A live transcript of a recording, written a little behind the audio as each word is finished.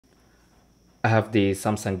I have the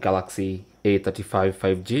Samsung Galaxy A35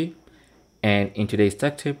 5G, and in today's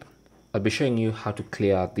tech tip, I'll be showing you how to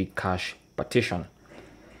clear the cache partition.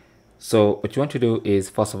 So what you want to do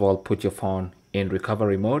is first of all put your phone in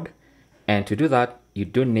recovery mode, and to do that you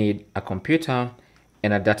do need a computer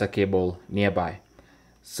and a data cable nearby.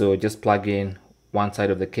 So just plug in one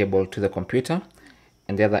side of the cable to the computer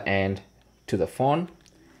and the other end to the phone,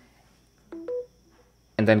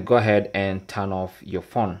 and then go ahead and turn off your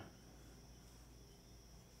phone.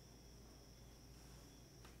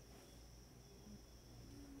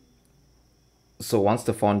 So once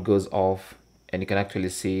the phone goes off and you can actually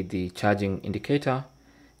see the charging indicator,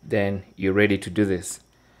 then you're ready to do this.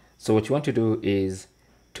 So what you want to do is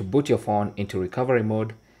to boot your phone into recovery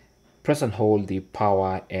mode, press and hold the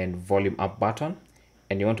power and volume up button,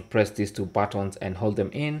 and you want to press these two buttons and hold them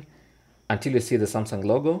in until you see the Samsung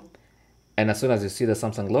logo. And as soon as you see the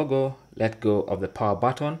Samsung logo, let go of the power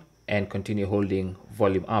button and continue holding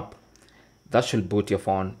volume up. That should boot your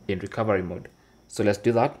phone in recovery mode. So let's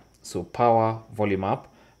do that. So power, volume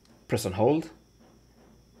up, press and hold.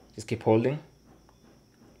 Just keep holding.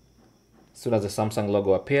 As soon as the Samsung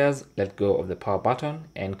logo appears, let go of the power button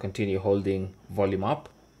and continue holding volume up.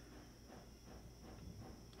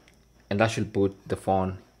 And that should boot the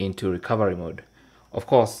phone into recovery mode. Of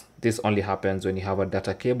course, this only happens when you have a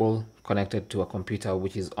data cable connected to a computer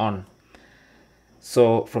which is on.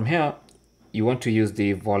 So from here, you want to use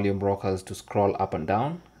the volume rockers to scroll up and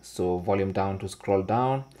down. So volume down to scroll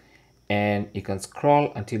down, and you can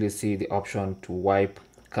scroll until you see the option to wipe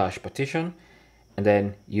cache partition, and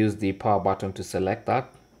then use the power button to select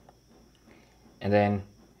that. And then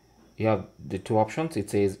you have the two options. It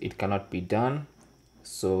says it cannot be done.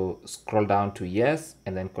 So scroll down to yes,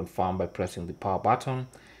 and then confirm by pressing the power button,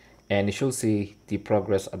 and you should see the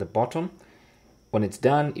progress at the bottom. When it's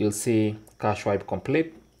done, you'll see cache wipe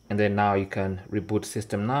complete, and then now you can reboot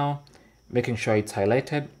system now, making sure it's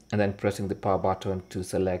highlighted, and then pressing the power button to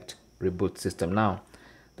select reboot system now.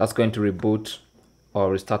 That's going to reboot or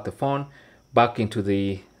restart the phone back into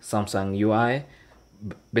the Samsung UI,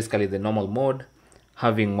 basically the normal mode,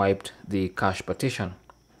 having wiped the cache partition.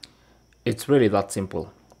 It's really that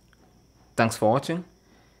simple. Thanks for watching.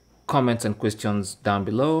 Comments and questions down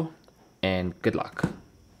below, and good luck.